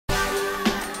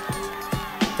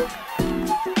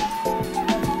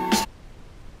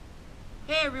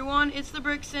it's the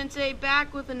Brick Sensei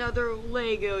back with another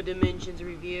LEGO Dimensions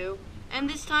review, and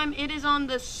this time it is on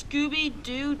the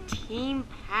Scooby-Doo Team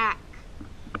Pack.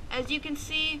 As you can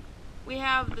see, we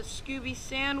have the Scooby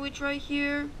sandwich right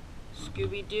here,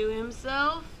 Scooby-Doo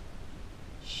himself,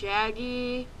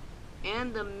 Shaggy,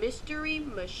 and the Mystery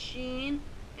Machine,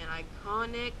 an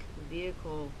iconic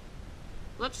vehicle.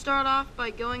 Let's start off by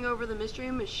going over the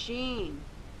Mystery Machine.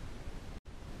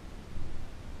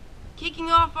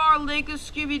 Kicking off our LEGO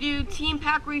Scooby-Doo Team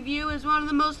Pack review is one of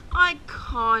the most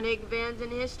iconic vans in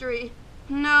history.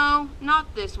 No,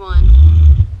 not this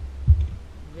one.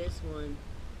 This one.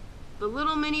 The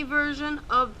little mini version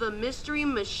of the Mystery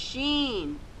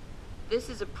Machine. This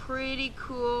is a pretty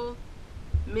cool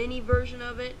mini version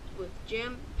of it with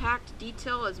jam-packed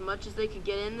detail as much as they could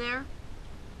get in there.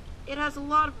 It has a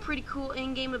lot of pretty cool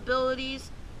in-game abilities.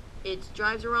 It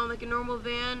drives around like a normal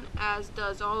van, as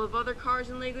does all of other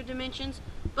cars in LEGO Dimensions,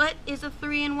 but is a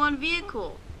 3-in-1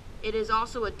 vehicle. It is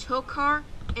also a tow car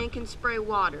and can spray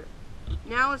water.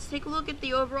 Now let's take a look at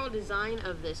the overall design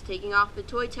of this, taking off the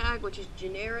toy tag, which is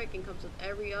generic and comes with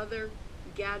every other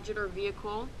gadget or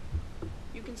vehicle.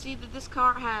 You can see that this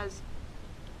car has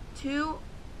two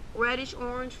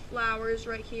reddish-orange flowers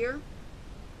right here,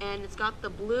 and it's got the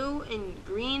blue and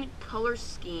green color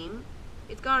scheme.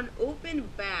 It's got an open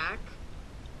back,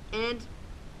 and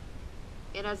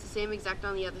it has the same exact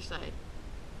on the other side.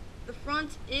 The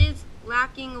front is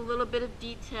lacking a little bit of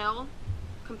detail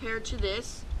compared to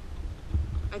this.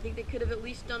 I think they could have at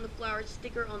least done the flower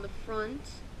sticker on the front,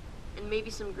 and maybe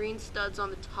some green studs on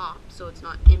the top, so it's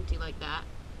not empty like that.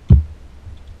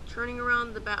 Turning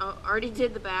around the back, already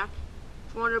did the back.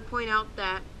 Just wanted to point out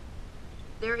that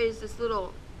there is this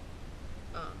little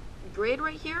grid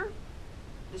right here,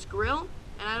 this grill.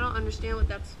 And I don't understand what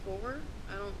that's for.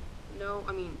 I don't know.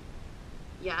 I mean,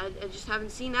 yeah, I just haven't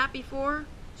seen that before.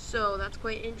 So that's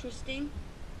quite interesting.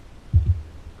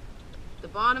 The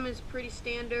bottom is pretty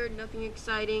standard, nothing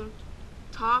exciting.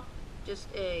 Top, just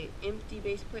a empty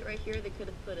base plate right here. They could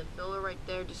have put a filler right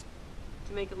there just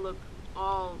to make it look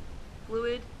all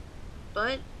fluid.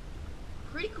 But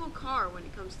pretty cool car when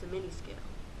it comes to mini scale.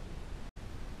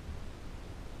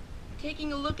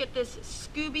 Taking a look at this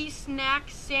Scooby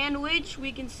snack sandwich,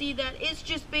 we can see that it's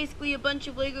just basically a bunch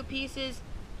of LEGO pieces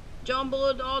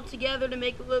jumbled all together to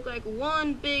make it look like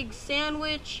one big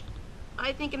sandwich.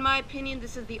 I think, in my opinion,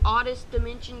 this is the oddest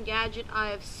dimension gadget I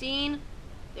have seen.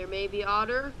 There may be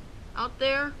odder out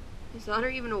there. Is odder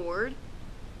even a word?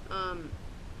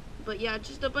 But yeah,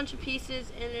 just a bunch of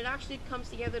pieces, and it actually comes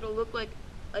together to look like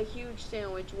a huge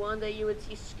sandwich, one that you would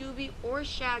see Scooby or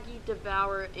Shaggy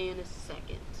devour in a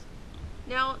second.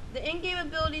 Now, the in-game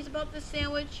abilities about this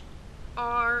sandwich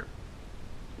are,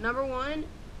 number one,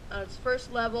 its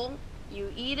first level.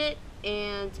 You eat it,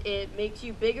 and it makes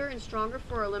you bigger and stronger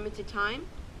for a limited time.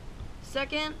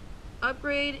 Second,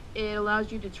 upgrade, it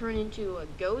allows you to turn into a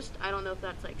ghost. I don't know if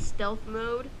that's like stealth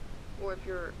mode, or if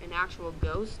you're an actual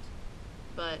ghost,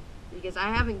 but because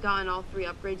I haven't gotten all three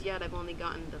upgrades yet, I'm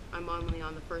only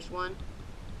on the first one.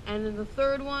 And then the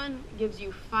third one gives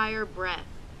you fire breath.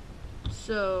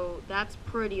 So that's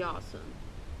pretty awesome.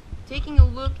 Taking a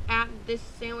look at this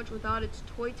sandwich without its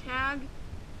toy tag,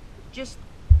 just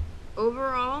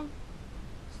overall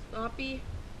sloppy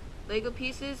LEGO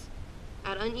pieces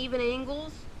at uneven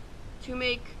angles to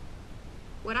make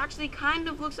what actually kind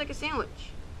of looks like a sandwich.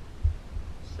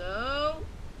 So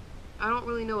I don't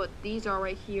really know what these are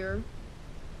right here,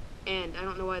 and I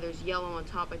don't know why there's yellow on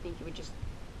top. I think you would just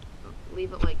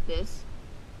leave it like this,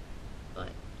 but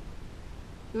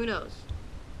who knows?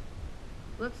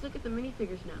 Let's look at the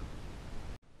minifigures now.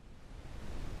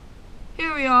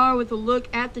 Here we are with a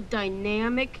look at the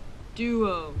dynamic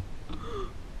duo.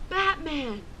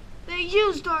 Batman! They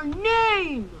used our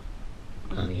name!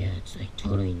 Oh yeah, it's like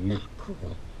totally not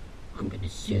cool. I'm gonna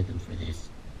sue them for this.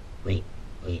 Wait,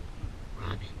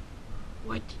 Robin.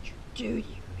 What did you do to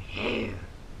your hair?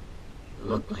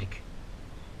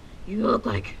 You look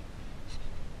like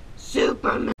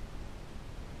Superman.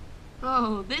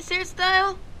 Oh, this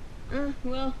hairstyle?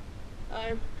 Well,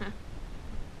 I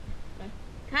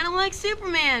kind of like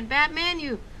Superman. Batman,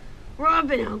 you...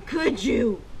 Robin, how could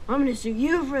you? I'm gonna sue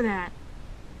you for that.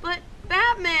 But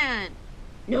Batman!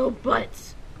 No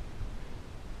buts.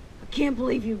 I can't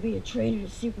believe you'd be a traitor to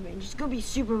Superman. Just go be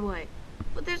Superboy.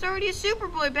 But there's already a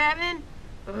Superboy, Batman.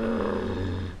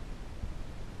 Okay,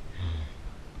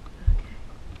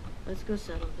 let's go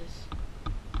settle this.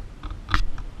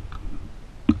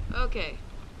 Okay,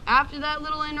 after that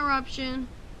little interruption,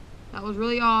 that was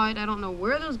really odd. I don't know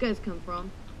where those guys come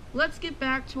from. Let's get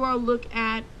back to our look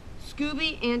at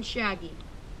Scooby and Shaggy.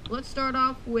 Let's start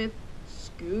off with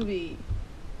Scooby.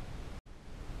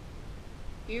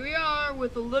 Here we are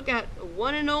with a look at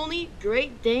one and only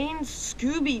Great Dane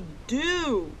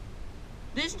Scooby-Doo.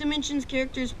 This Dimensions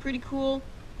character is pretty cool.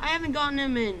 I haven't gotten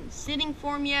him in sitting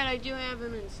form yet. I do have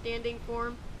him in standing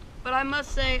form. But I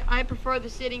must say, I prefer the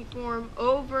sitting form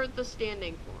over the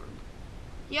standing form.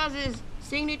 He has his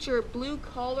signature blue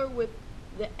collar with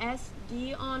the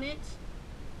SD on it.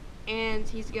 And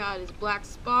he's got his black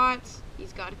spots.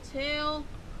 He's got a tail.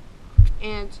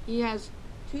 And he has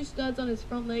 2 studs on his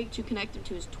front leg to connect him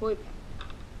to his toy pack.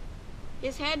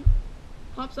 His head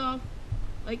pops off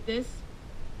like this.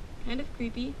 Kind of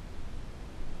creepy.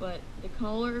 But the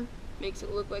collar makes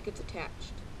it look like it's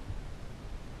attached.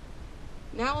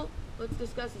 Now, let's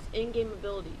discuss his in-game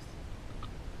abilities.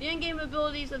 The in-game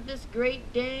abilities of this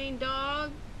Great Dane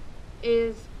dog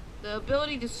is the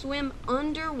ability to swim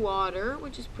underwater,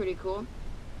 which is pretty cool.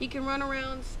 He can run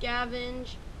around,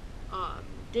 scavenge,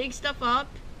 dig stuff up,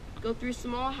 go through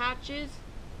small hatches,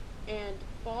 and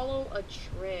follow a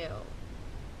trail.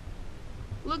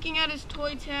 Looking at his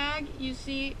toy tag, you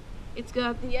see it's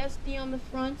got the SD on the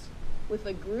front with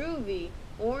a groovy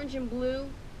orange and blue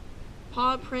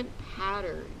paw print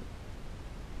pattern.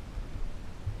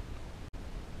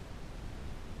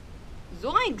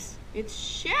 Zoinks! It's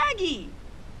Shaggy!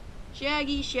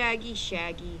 Shaggy, Shaggy,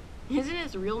 Shaggy. Isn't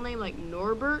his real name like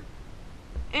Norbert?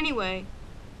 Anyway,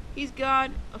 he's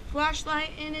got a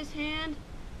flashlight in his hand,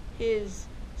 his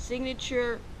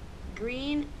signature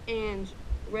green and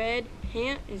red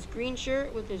his green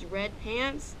shirt with his red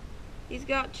pants. He's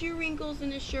got 2 wrinkles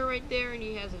in his shirt right there, and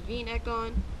he has a V-neck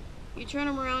on. You turn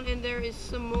him around and there is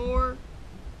some more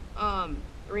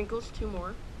wrinkles, 2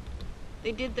 more.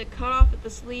 They did the cutoff at the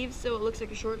sleeves so it looks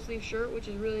like a short sleeve shirt, which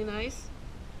is really nice.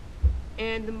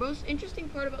 And the most interesting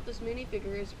part about this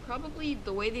minifigure is probably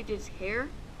the way they did his hair.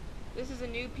 This is a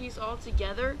new piece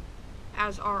altogether,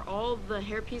 as are all the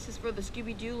hair pieces for the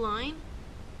Scooby-Doo line.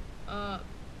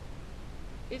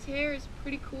 His hair is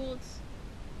pretty cool. It's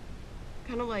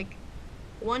kind of like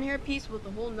one hair piece with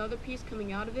a whole nother piece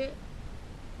coming out of it.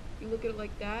 You look at it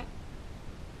like that.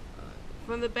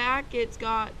 From the back, it's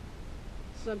got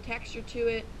some texture to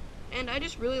it, and I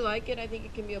just really like it. I think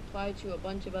it can be applied to a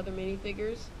bunch of other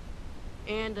minifigures.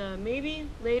 And maybe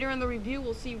later in the review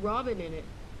we'll see Robin in it.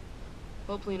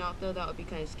 Hopefully not, though. That would be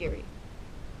kind of scary.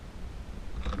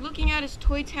 Looking at his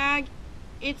toy tag,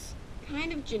 it's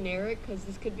kind of generic because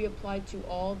this could be applied to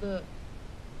all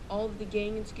of the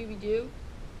gang in Scooby-Doo.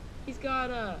 He's got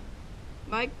a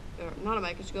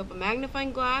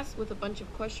magnifying glass with a bunch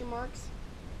of question marks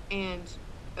and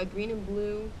a green and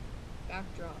blue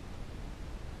backdrop.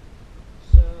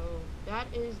 So that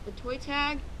is the toy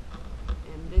tag,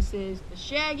 and this is the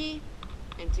Shaggy,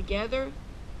 and together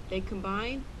they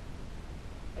combine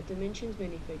a Dimensions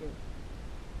minifigure.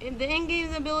 In the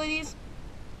in-game abilities,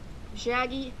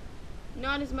 Shaggy,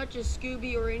 not as much as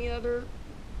Scooby or any other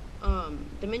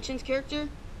Dimensions character.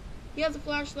 He has a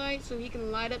flashlight so he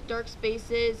can light up dark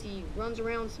spaces. He runs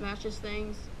around, smashes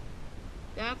things.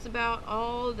 That's about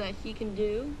all that he can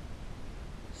do.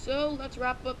 So let's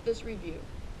wrap up this review.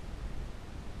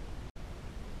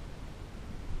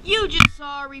 You just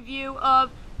saw a review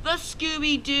of the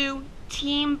Scooby-Doo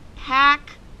Team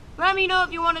Pack. Let me know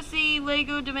if you want to see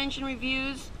LEGO Dimension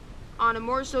reviews on a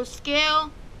more so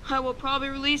scale. I will probably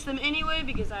release them anyway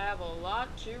because I have a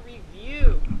lot to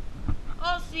review.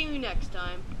 I'll see you next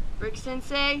time. Rick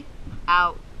Sensei,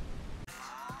 out.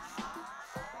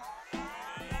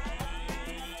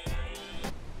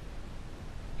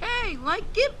 Hey,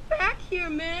 get back here,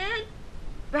 man.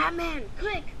 Batman,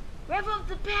 quick, rev up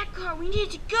the Bat car. We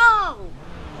need to go.